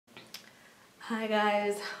Hi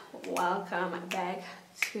guys, welcome back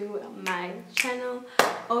to my channel. I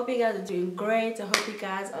hope you guys are doing great. I hope you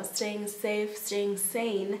guys are staying safe, staying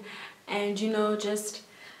sane, and just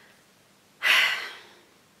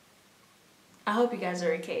I hope you guys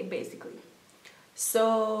are okay, basically.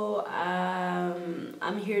 So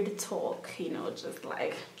I'm here to talk, just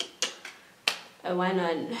like a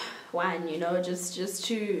one-on-one, just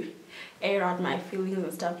to air out my feelings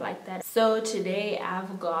and stuff like that. So today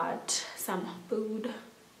I've got some food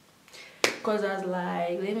because I was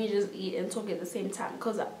like, let me just eat and talk at the same time,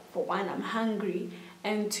 because for one, I'm hungry,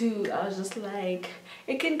 and two, I was just like,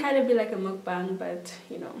 it can kind of be like a mukbang, but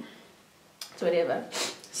it's whatever.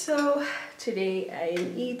 So today I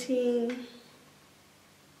am eating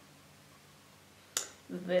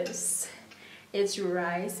this. It's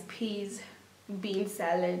rice, peas, bean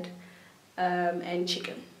salad, and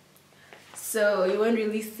chicken. So you won't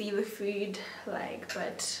really see the food,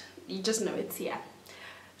 but you just know it's here.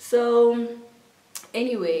 So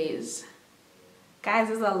anyways, guys,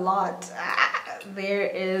 there's a lot. There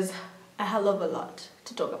is a hell of a lot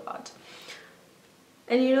to talk about.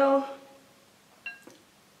 And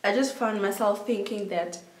I just found myself thinking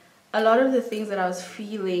that a lot of the things that I was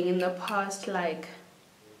feeling in the past 3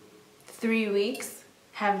 weeks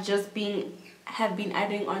have been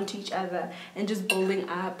adding on to each other and just building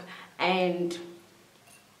up, and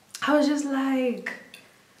I was just like,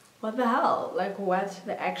 what the hell, what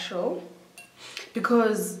the actual,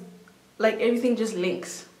 because everything just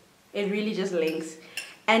links. It really just links,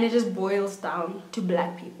 and it just boils down to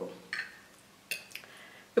black people.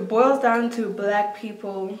 It boils down to black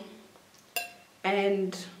people,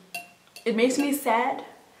 and it makes me sad.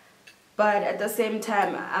 But at the same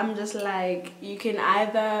time, I'm just like, you can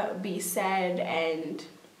either be sad and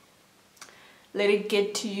let it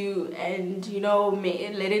get to you and,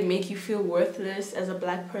 let it make you feel worthless as a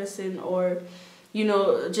black person, or,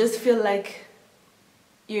 just feel like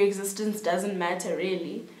your existence doesn't matter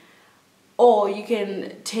really. Or you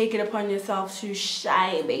can take it upon yourself to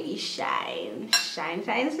shine, baby, shine, shine,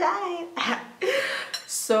 shine, shine.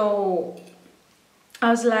 So I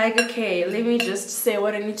was like, okay, let me just say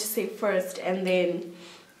what I need to say first, and then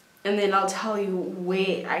I'll tell you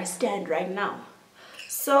where I stand right now.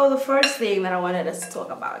 So the first thing that I wanted us to talk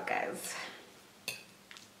about, guys.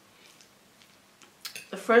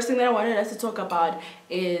 The first thing that I wanted us to talk about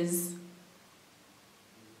is,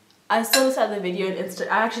 I saw this other video on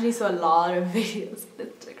Instagram. I actually saw a lot of videos on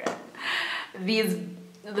Instagram.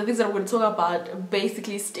 The things that I'm going to talk about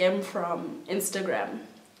basically stem from Instagram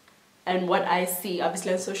and what I see,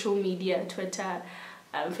 obviously, on social media, Twitter,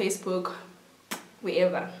 Facebook,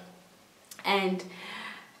 wherever. And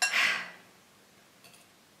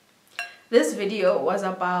this video was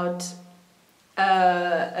about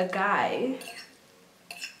a guy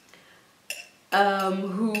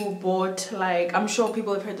who bought, I'm sure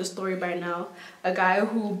people have heard the story by now, a guy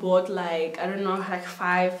who bought I don't know,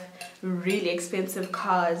 5 really expensive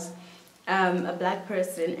cars, a black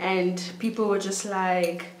person, and people were just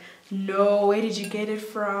like, no, where did you get it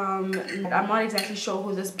from? I'm not exactly sure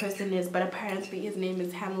who this person is, but apparently his name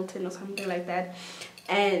is Hamilton or something like that.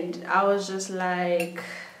 And I was just like,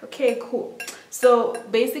 okay, cool. So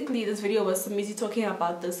basically this video was Samizi talking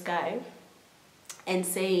about this guy and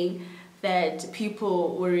saying that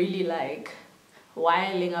people were really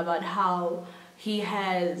whiling about how he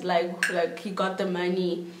has he got the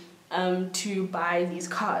money to buy these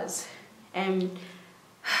cars. And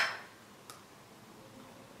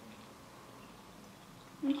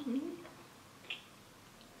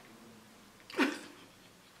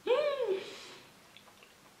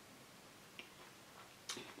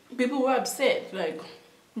people were upset,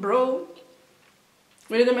 bro,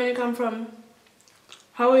 where did the money come from?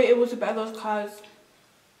 How were you able to buy those cars?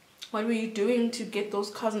 What were you doing to get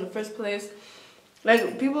those cars in the first place?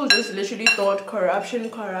 People just literally thought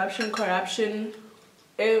corruption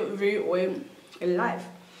everywhere in life.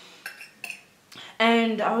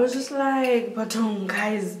 And I was just like, but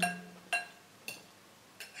guys,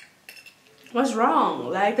 what's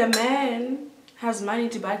wrong? The man has money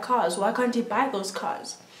to buy cars. Why can't he buy those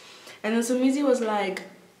cars? And then Sumizi was like,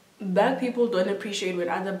 black people don't appreciate when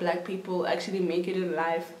other black people actually make it in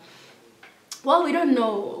life. Well, we don't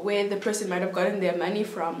know where the person might have gotten their money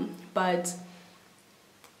from, but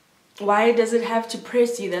why does it have to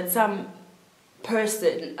press you that some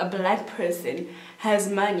person, a black person, has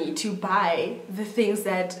money to buy the things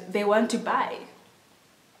that they want to buy?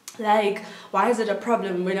 Why is it a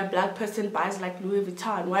problem when a black person buys Louis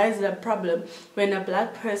Vuitton? Why is it a problem when a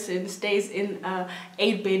black person stays in a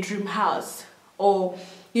 8-bedroom house? Or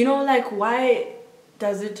why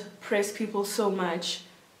does it press people so much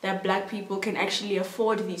that black people can actually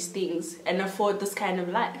afford these things and afford this kind of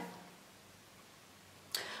life?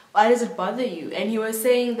 Why does it bother you? And he was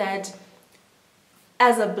saying that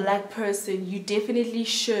as a black person, you definitely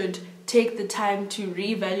should take the time to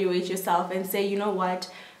reevaluate yourself and say, you know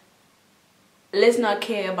what, let's not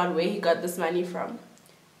care about where he got this money from,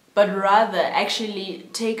 but rather actually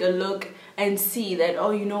take a look and see that,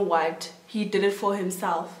 oh, you know what, he did it for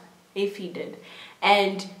himself, if he did.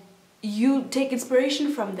 And you take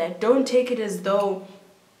inspiration from that. Don't take it as though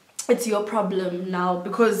it's your problem now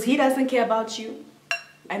because he doesn't care about you.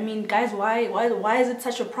 I mean, guys, why is it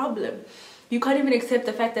such a problem? You can't even accept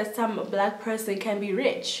the fact that some black person can be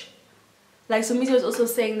rich. Like Sumisi was also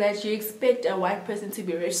saying that you expect a white person to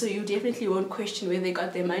be rich, so you definitely won't question where they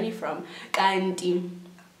got their money from. And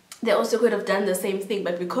they also could have done the same thing,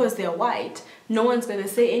 but because they're white, no one's going to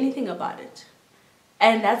say anything about it.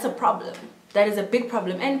 And that's a problem. That is a big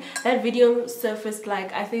problem. And that video surfaced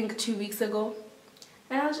like, I think 2 weeks ago.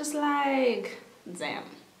 And I was just like, damn.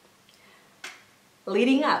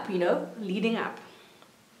 Leading up, you know? Leading up.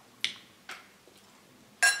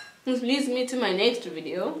 This leads me to my next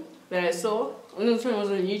video that I saw. And this one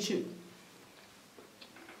was on YouTube.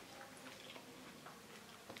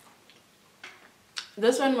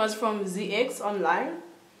 This one was from ZX Online.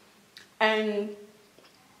 And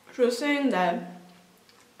she was saying that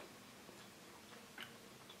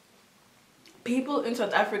people in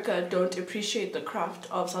South Africa don't appreciate the craft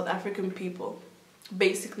of South African people,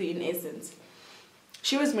 basically, in essence.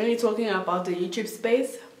 She was mainly talking about the YouTube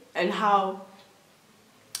space and how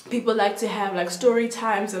people like to have like story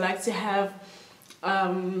times, they like to have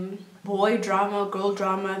boy drama, girl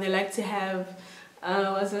drama, they like to have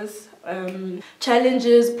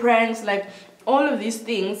challenges, pranks, like all of these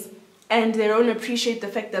things, and they don't appreciate the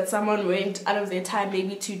fact that someone went out of their time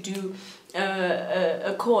maybe to do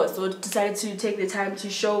a course or decided to take the time to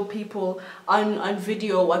show people on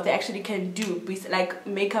video what they actually can do, like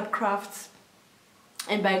makeup crafts.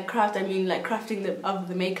 And by craft I mean like crafting of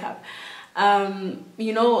the makeup.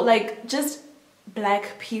 You know, like just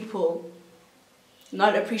black people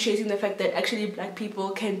not appreciating the fact that actually black people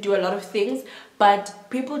can do a lot of things, but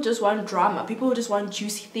people just want drama, people just want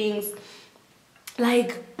juicy things,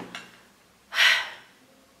 like.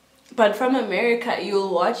 But from America,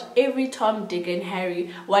 you'll watch every Tom, Dick and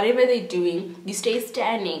Harry, whatever they're doing, you stay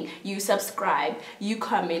standing, you subscribe, you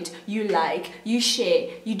comment, you like, you share,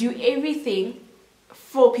 you do everything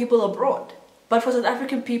for people abroad. But for South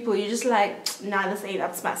African people, you're just like, nah, this ain't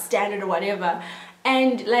up to my standard or whatever.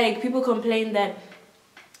 And like people complain that,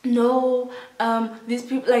 no, these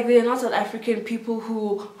people, like, they're not South African people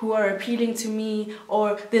who are appealing to me,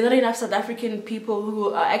 or they're not enough South African people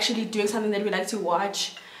who are actually doing something that we like to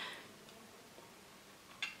watch.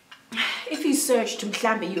 If you search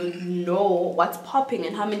Mhlambe, you'll know what's popping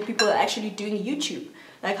and how many people are actually doing YouTube.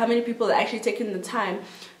 Like how many people are actually taking the time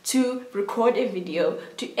to record a video,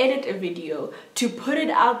 to edit a video, to put it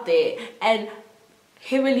out there and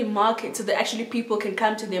heavily market so that actually people can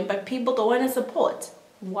come to them, but people don't want to support.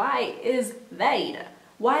 Why is that?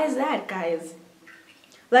 Why is that, guys?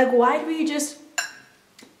 Like, why do we just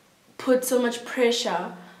put so much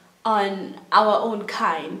pressure on our own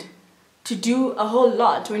kind to do a whole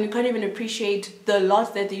lot when you can't even appreciate the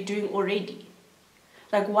lot that they're doing already?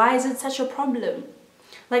 Like, why is it such a problem?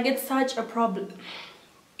 Like, it's such a problem.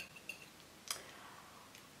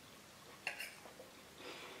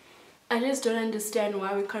 I just don't understand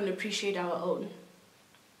why we can't appreciate our own.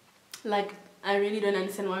 Like, I really don't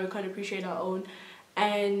understand why we can't appreciate our own.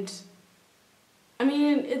 And I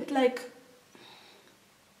mean, it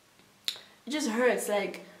just hurts.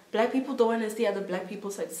 Like, black people don't want to see other black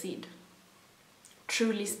people succeed.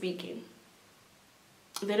 Truly speaking,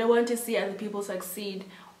 they don't want to see other people succeed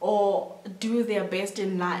or do their best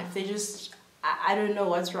in life. They just, I don't know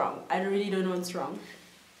what's wrong. I really don't know what's wrong.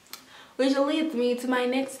 Which leads me to my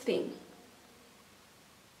next thing.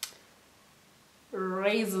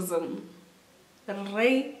 Racism.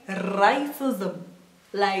 Racism.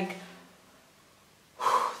 Like,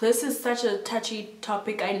 this is such a touchy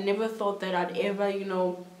topic. I never thought that I'd ever, you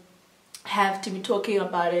know, have to be talking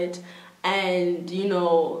about it. And, you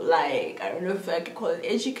know, like, I don't know if I could call it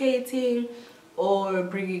educating or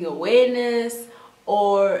bringing awareness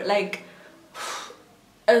or like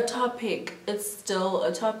a topic. It's still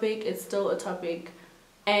a topic. It's still a topic.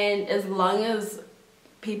 And as long as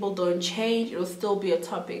people don't change, it'll still be a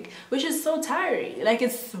topic, which is so tiring. Like,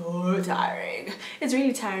 it's so tiring. It's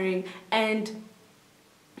really tiring. And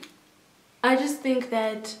I just think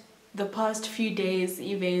that the past few days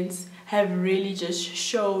events have really just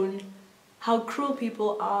shown how cruel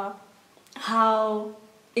people are, how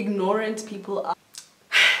ignorant people are.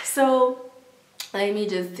 So let me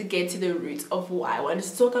just get to the roots of why I wanted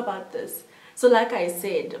to talk about this. So like I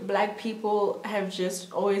said, black people have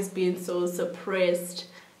just always been so suppressed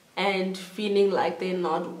and feeling like they're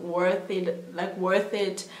not worth it, they're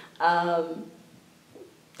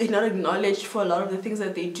not acknowledged for a lot of the things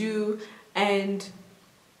that they do. And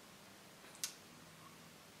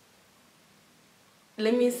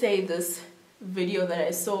let me say this video that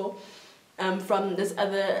I saw from this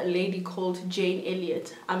other lady called Jane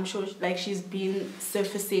Elliott. I'm sure like she's been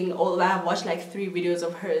surfacing, or I've watched like 3 videos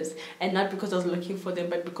of hers, and not because I was looking for them,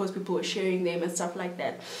 but because people were sharing them and stuff like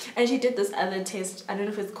that. And she did this other test, I don't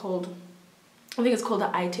know if it's called, I think it's called the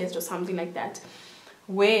eye test or something like that,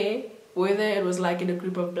 where whether it was like in a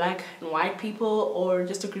group of black and white people or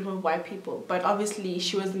just a group of white people, but obviously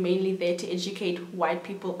she was mainly there to educate white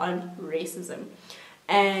people on racism.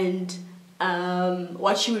 And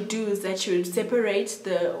what she would do is that she would separate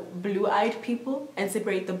the blue-eyed people and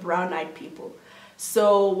separate the brown-eyed people.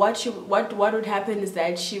 So what would happen is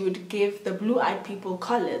that she would give the blue-eyed people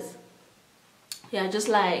collars. Yeah, just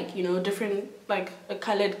like, you know, different, like a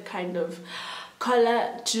colored kind of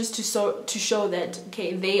color, just to show that,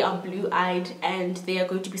 okay, they are blue-eyed and they are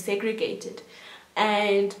going to be segregated.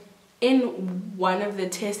 And in one of the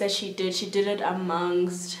tests that she did it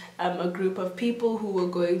amongst a group of people who were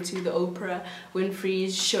going to the Oprah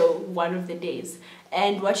Winfrey's show one of the days.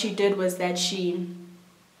 And what she did was that she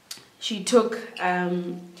took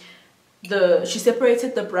she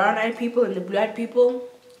separated the brown-eyed people and the blue-eyed people,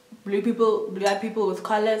 blue-eyed people with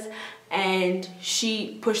collars, and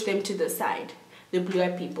she pushed them to the side, the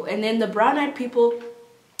blue-eyed people. And then the brown-eyed people,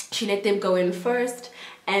 she let them go in first,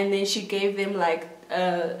 and then she gave them like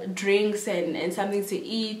drinks and something to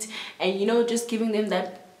eat, and you know, just giving them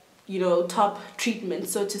that, you know, top treatment,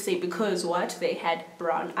 so to say, because what, they had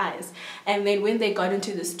brown eyes. And then when they got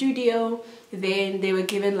into the studio, then they were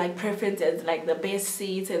given like preference as like the best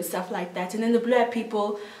seats and stuff like that. And then the blue-eyed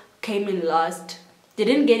people came in last. They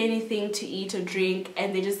didn't get anything to eat or drink,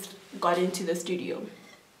 and they just got into the studio.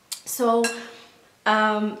 So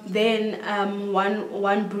then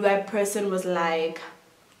one blue-eyed person was like,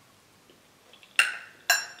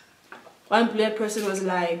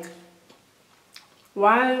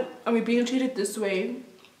 why are we being treated this way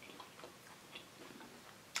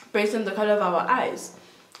based on the color of our eyes?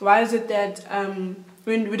 Why is it that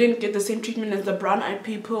when we didn't get the same treatment as the brown-eyed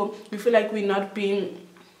people, we feel like we're not being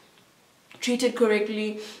treated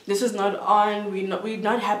correctly? This is not on, we're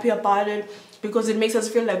not happy about it because it makes us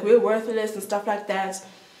feel like we're worthless and stuff like that.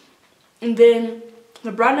 And then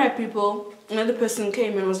the brown-eyed people, another person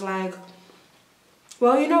came and was like,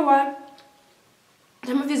 well, you know what?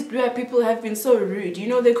 Some of these blue-eyed people have been so rude. You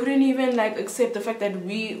know, they couldn't even like accept the fact that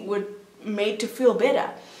we were made to feel better,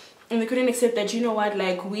 and they couldn't accept that, you know what,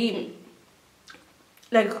 like we're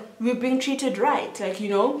being treated right, like, you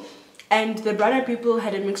know. And the brown-eyed people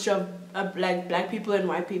had a mixture of like black people and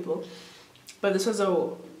white people, but this was a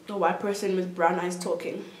white person with brown eyes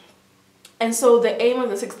talking. And so the aim of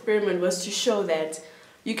this experiment was to show that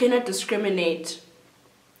you cannot discriminate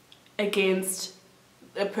against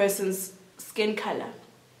a person's skin color.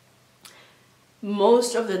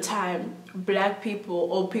 Most of the time, black people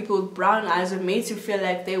or people with brown eyes are made to feel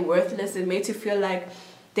like they're worthless and made to feel like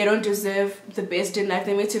they don't deserve the best in life.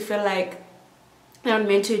 They're made to feel like they're not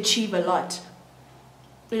meant to achieve a lot.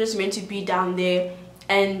 They're just meant to be down there.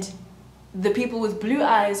 And the people with blue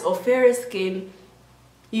eyes or fairer skin,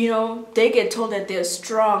 you know, they get told that they're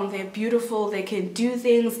strong, they're beautiful, they can do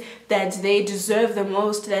things, that they deserve the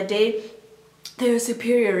most, that they're a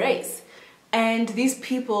superior race. And these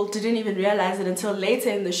people didn't even realize it until later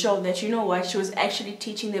in the show that, you know what, she was actually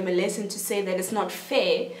teaching them a lesson to say that it's not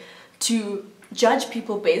fair to judge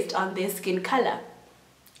people based on their skin color.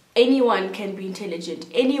 Anyone can be intelligent,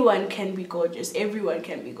 anyone can be gorgeous, everyone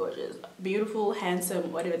can be gorgeous, beautiful,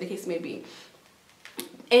 handsome, whatever the case may be.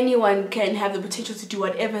 Anyone can have the potential to do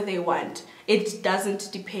whatever they want. It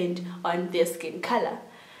doesn't depend on their skin color.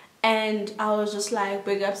 And I was just like,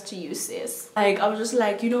 big ups to you, sis. Like, I was just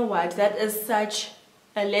like, you know what, that is such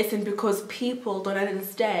a lesson, because people don't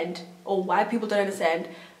understand, or white people don't understand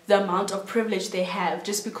the amount of privilege they have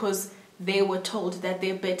just because they were told that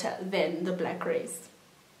they're better than the black race.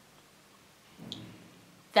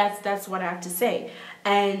 That's what I have to say.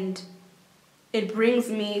 And it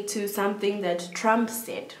brings me to something that Trump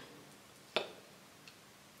said.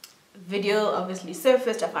 Video obviously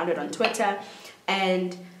surfaced, I found it on Twitter,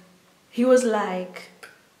 and he was like,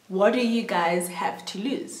 what do you guys have to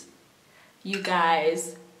lose? You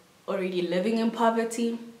guys already living in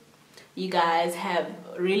poverty. You guys have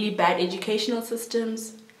really bad educational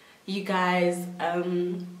systems. You guys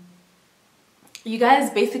you guys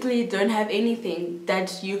basically don't have anything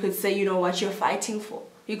that you could say, you know what, you're fighting for.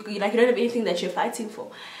 You don't have anything that you're fighting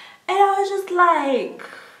for. And I was just like,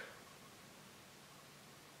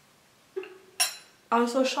 I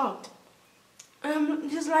was so shocked.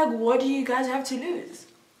 Just like, what do you guys have to lose?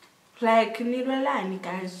 Like, nilwelani,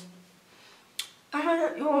 guys. I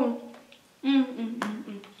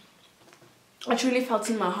truly felt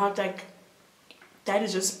in my heart like that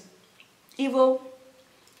is just evil,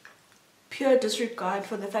 pure disregard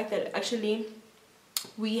for the fact that actually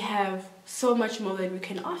we have so much more that we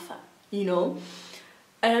can offer, you know.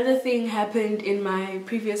 Another thing happened in my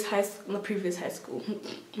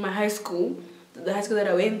my high school, the high school that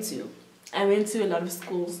I went to. I went to a lot of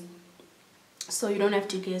schools, so you don't have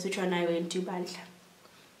to guess which one I went to, Bandla.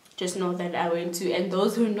 Just know that I went to, and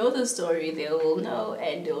those who know the story, they will know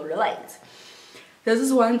and they'll relate. There's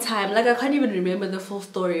this one time, like I can't even remember the full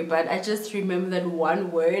story, but I just remember that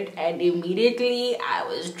one word and immediately I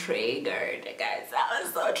was triggered, guys. I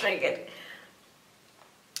was so triggered.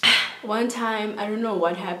 One time, I don't know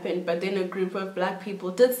what happened, but then a group of black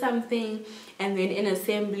people did something, and then in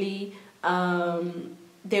assembly,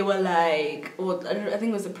 they were like, well, I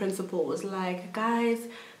think it was the principal was like, guys,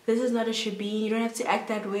 this is not a shebeen, you don't have to act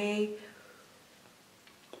that way.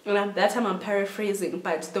 And at that time I'm paraphrasing,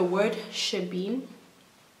 but the word shebeen,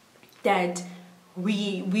 that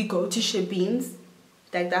we go to shebeens,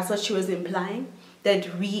 like that's what she was implying,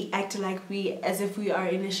 that we act like as if we are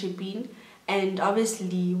in a shebeen, and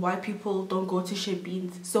obviously white people don't go to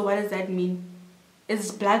shebeens. So what does that mean?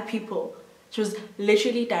 It's black people. She was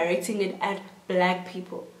literally directing it at black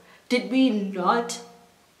people. Did we not,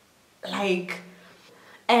 like,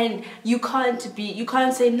 and you can't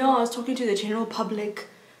say, no, I was talking to the general public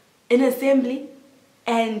in assembly,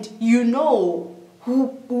 and you know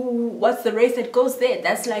what's the race that goes there.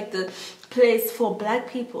 That's like the place for black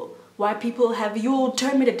people. White people you'll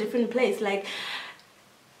term it a different place. Like,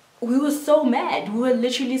 we were so mad. We were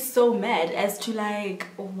literally so mad as to like,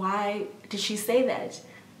 why did she say that?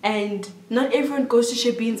 And not everyone goes to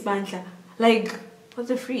Shebeens, Bandla. Like, what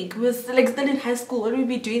the freak? We were like still in high school. What would we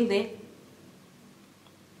be doing there?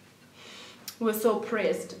 We were so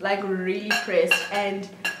pressed, like really pressed, and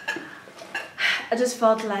I just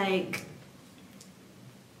felt like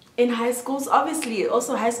in high schools, obviously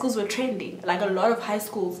also high schools were trending. Like a lot of high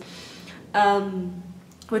schools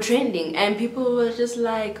were trending, and people were just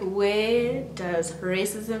like, where does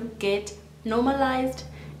racism get normalized?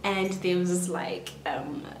 And there was this like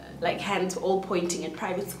hands all pointing at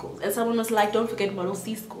private schools, and someone was like, don't forget Model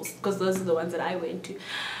C schools, because those are the ones that I went to.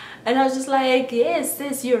 And I was just like, yes,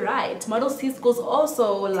 sis, you're right. Model C schools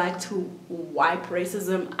also like to wipe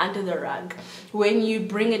racism under the rug. When you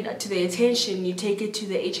bring it to their attention, you take it to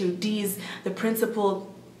the HODs, the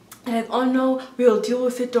principal, and like, oh no, we'll deal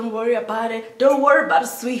with it, don't worry about it. Don't worry about it,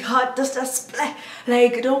 sweetheart, just a splat.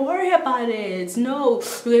 Like, don't worry about it. No,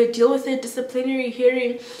 we're gonna deal with it, disciplinary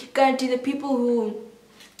hearing. Guarantee the people who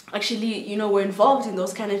actually, you know, were involved in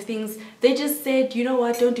those kind of things, they just said, you know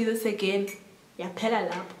what, don't do this again. Yeah, pela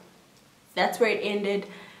lap. That's where it ended.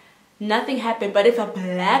 Nothing happened. But if a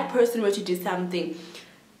black person were to do something,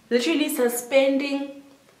 literally suspending,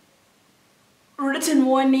 written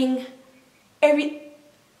warning, in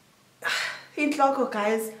Tloko,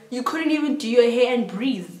 guys, you couldn't even do your hair and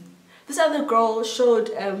breathe. This other girl showed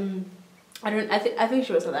I think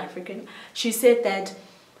she was South African. She said that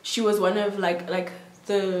she was one of like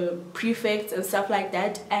the prefects and stuff like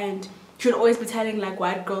that, and she would always be telling like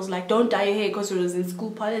white girls like, don't dye your hair, because it was in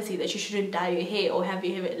school policy that you shouldn't dye your hair or have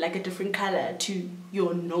your hair like a different color to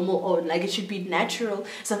your normal own, like it should be natural,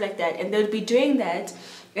 stuff like that. And they would be doing that,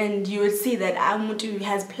 and you would see that Amutu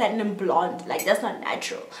has platinum blonde, like that's not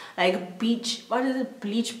natural. Like bleach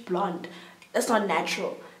blonde, that's not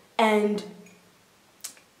natural. And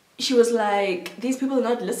she was like, these people are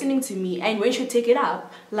not listening to me, and when she would take it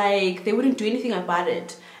up, like they wouldn't do anything about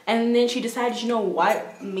it. And then she decided, you know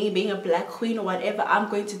what, me being a black queen or whatever, I'm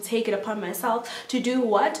going to take it upon myself to do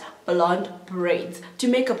what? Blonde braids, to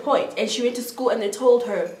make a point. And she went to school and they told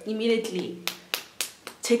her immediately,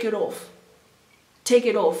 take it off. Take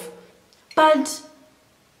it off. But,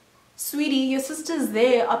 sweetie, your sister's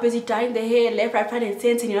there, are busy dyeing their hair left, right, and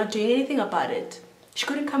center, and you're not doing anything about it. She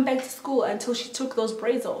couldn't come back to school until she took those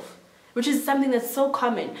braids off, which is something that's so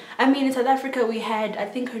common. I mean, in South Africa, we had, I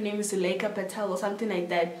think her name is Zuleika Patel or something like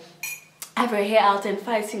that, have her hair out and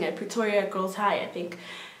fighting at Pretoria Girls High, I think,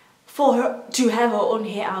 for her to have her own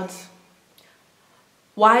hair out.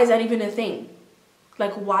 Why is that even a thing?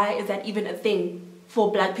 Like, why is that even a thing for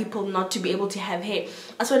black people not to be able to have hair?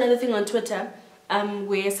 I saw another thing on Twitter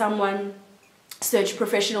where someone searched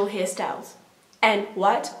professional hairstyles. And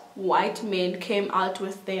what? white men came out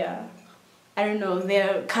with their, I don't know,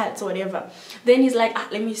 their cuts or whatever. Then he's like,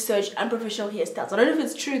 let me search unprofessional hairstyles. I don't know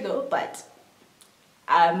if it's true though, but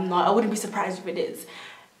I wouldn't be surprised if it is.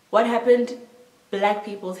 What happened? Black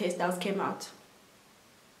people's hairstyles came out.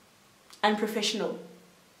 Unprofessional.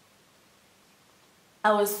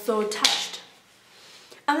 I was so touched.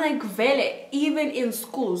 I'm like, Vele, even in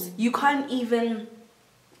schools, you can't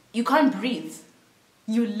breathe.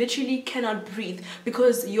 You literally cannot breathe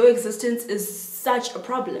because your existence is such a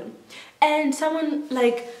problem. And someone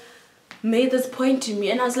like made this point to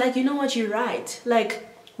me and I was like, you know what, you're right. Like,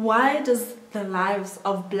 why does the lives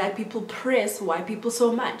of black people press white people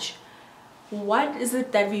so much? What is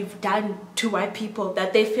it that we've done to white people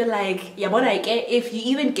that they feel like, if you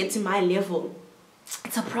even get to my level,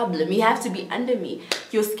 it's a problem. You have to be under me.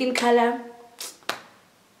 Your skin color,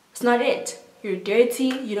 it's not it. You're dirty,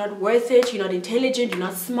 you're not worth it, you're not intelligent, you're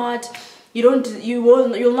not smart, you'll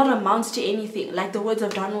not amount to anything. Like the words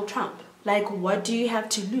of Donald Trump. Like, what do you have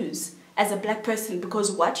to lose as a black person?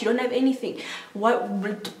 Because what? You don't have anything.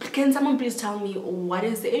 What? Can someone please tell me what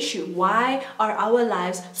is the issue? Why are our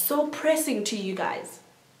lives so pressing to you guys?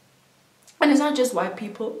 And it's not just white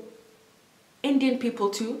people. Indian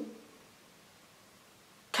people too.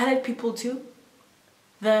 Colored people too.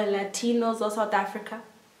 The Latinos of South Africa.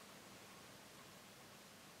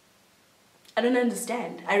 I don't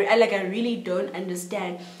understand. I really don't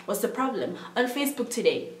understand what's the problem. On Facebook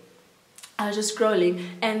today, I was just scrolling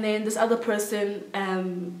and then this other person,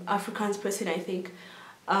 Afrikaans person I think,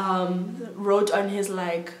 wrote on his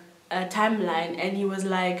like timeline and he was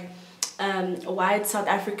like, white South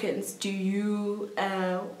Africans, do you,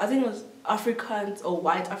 I think it was Africans or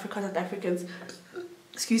white African South Africans,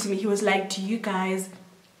 excuse me, he was like, do you guys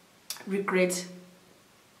regret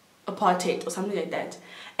apartheid or something like that?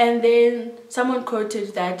 And then someone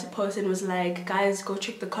quoted that person was like, guys, go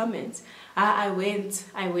check the comments. I went,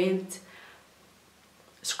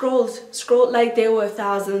 scrolled like there were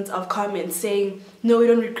thousands of comments saying, no, we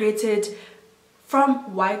don't regret it,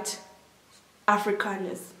 from white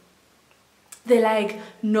Afrikaners. They're like,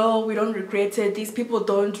 no, we don't regret it. These people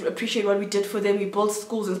don't appreciate what we did for them. We built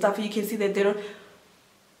schools and stuff. You can see that they don't.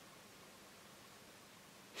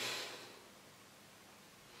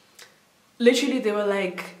 Literally, they were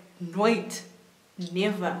like, nooit,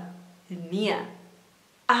 never, near.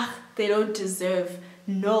 They don't deserve.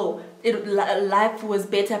 No, life was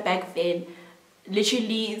better back then.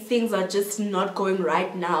 Literally, things are just not going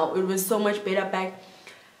right now. It was so much better back.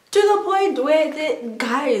 To the point where,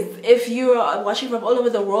 guys, if you are watching from all over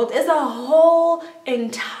the world, there's a whole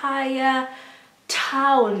entire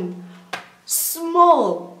town,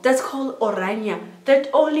 small, that's called Orania, that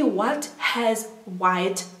only what has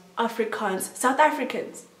white Afrikaans, South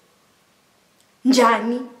Africans.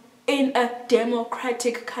 Njani, in a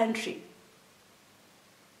democratic country.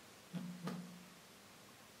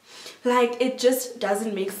 Like, it just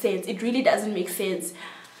doesn't make sense. It really doesn't make sense.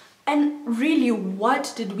 And really,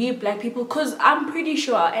 what did we black people, because I'm pretty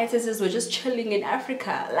sure our ancestors were just chilling in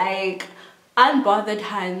Africa, like unbothered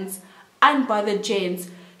hands, unbothered gents,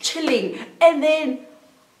 chilling, and then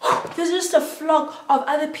there's just a flock of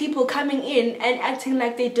other people coming in and acting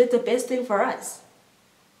like they did the best thing for us.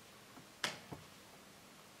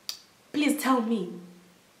 Please tell me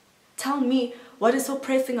what is so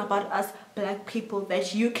pressing about us black people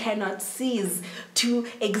that you cannot cease to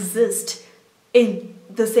exist in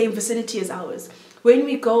the same vicinity as ours. When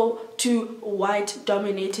we go to white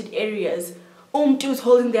dominated areas, is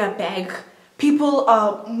holding their bag, people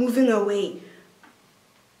are moving away,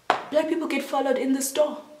 black people get followed in the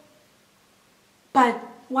store. But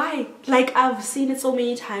why? Like, I've seen it so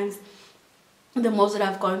many times in the malls that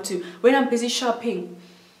I've gone to. When I'm busy shopping,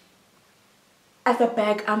 at the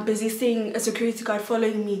back I'm busy seeing a security guard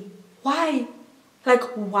following me. Why? Like,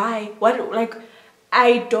 why? What? Like,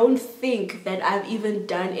 I don't think that I've even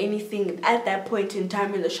done anything at that point in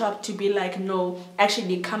time in the shop to be like, no,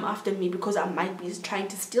 actually come after me because I might be trying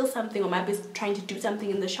to steal something or might be trying to do something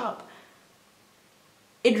in the shop.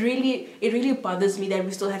 It really bothers me that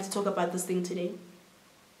we still have to talk about this thing today.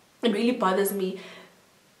 It really bothers me.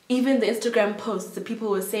 Even the Instagram posts, the people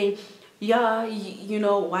were saying, yeah, you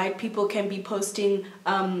know, white people can be posting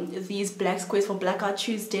these black squares for Blackout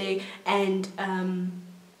Tuesday and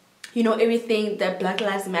you know, everything that Black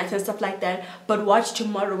Lives Matter and stuff like that, but watch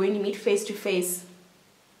tomorrow when you meet face to face,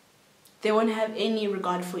 they won't have any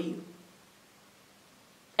regard for you.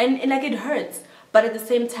 And like, it hurts, but at the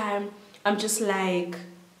same time I'm just like,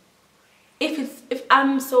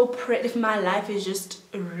 if my life is just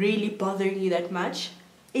really bothering you that much,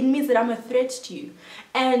 it means that I'm a threat to you.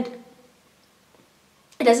 And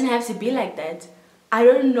it doesn't have to be like that. I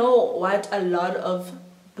don't know what a lot of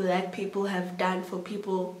black people have done for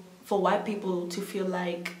white people to feel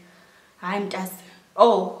like I'm just,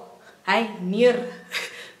 oh, I near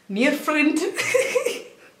friend.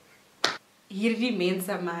 Hierdie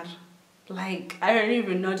mense maar. Like, I don't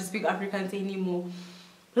even know how to speak Afrikaans anymore.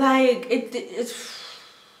 Like, it's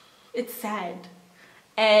sad.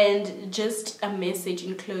 And just a message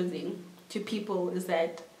in closing to people is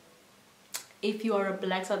that if you are a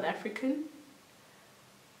black South African,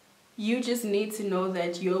 you just need to know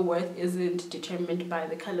that your worth isn't determined by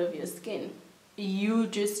the color of your skin. You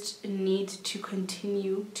just need to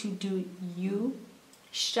continue to do you.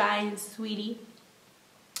 Shine, sweetie.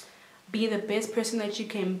 Be the best person that you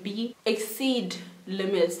can be. Exceed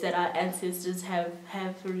limits that our ancestors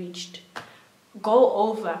have reached. Go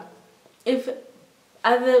over. If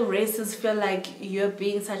other races feel like you're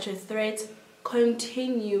being such a threat,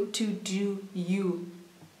 continue to do you.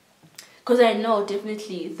 Because I know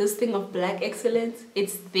definitely this thing of black excellence,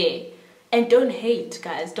 it's there. And don't hate,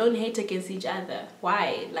 guys. Don't hate against each other.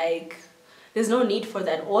 Why? Like, there's no need for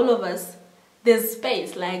that. All of us, there's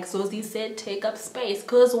space. Like Zosie said, take up space.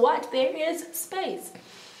 Because what? There is space.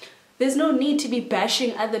 There's no need to be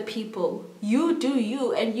bashing other people. You do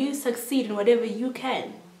you and you succeed in whatever you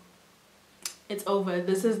can. It's over.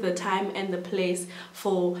 This is the time and the place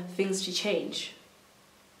for things to change.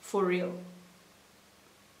 For real.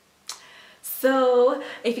 So,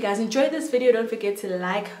 if you guys enjoyed this video, don't forget to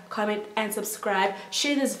like, comment, and subscribe.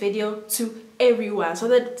 Share this video to everyone so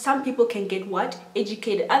that some people can get what?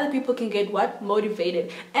 Educated. Other people can get what?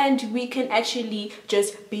 Motivated. And we can actually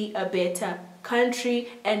just be a better country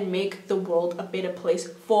and make the world a better place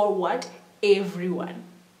for what? Everyone.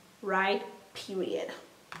 Right? Period.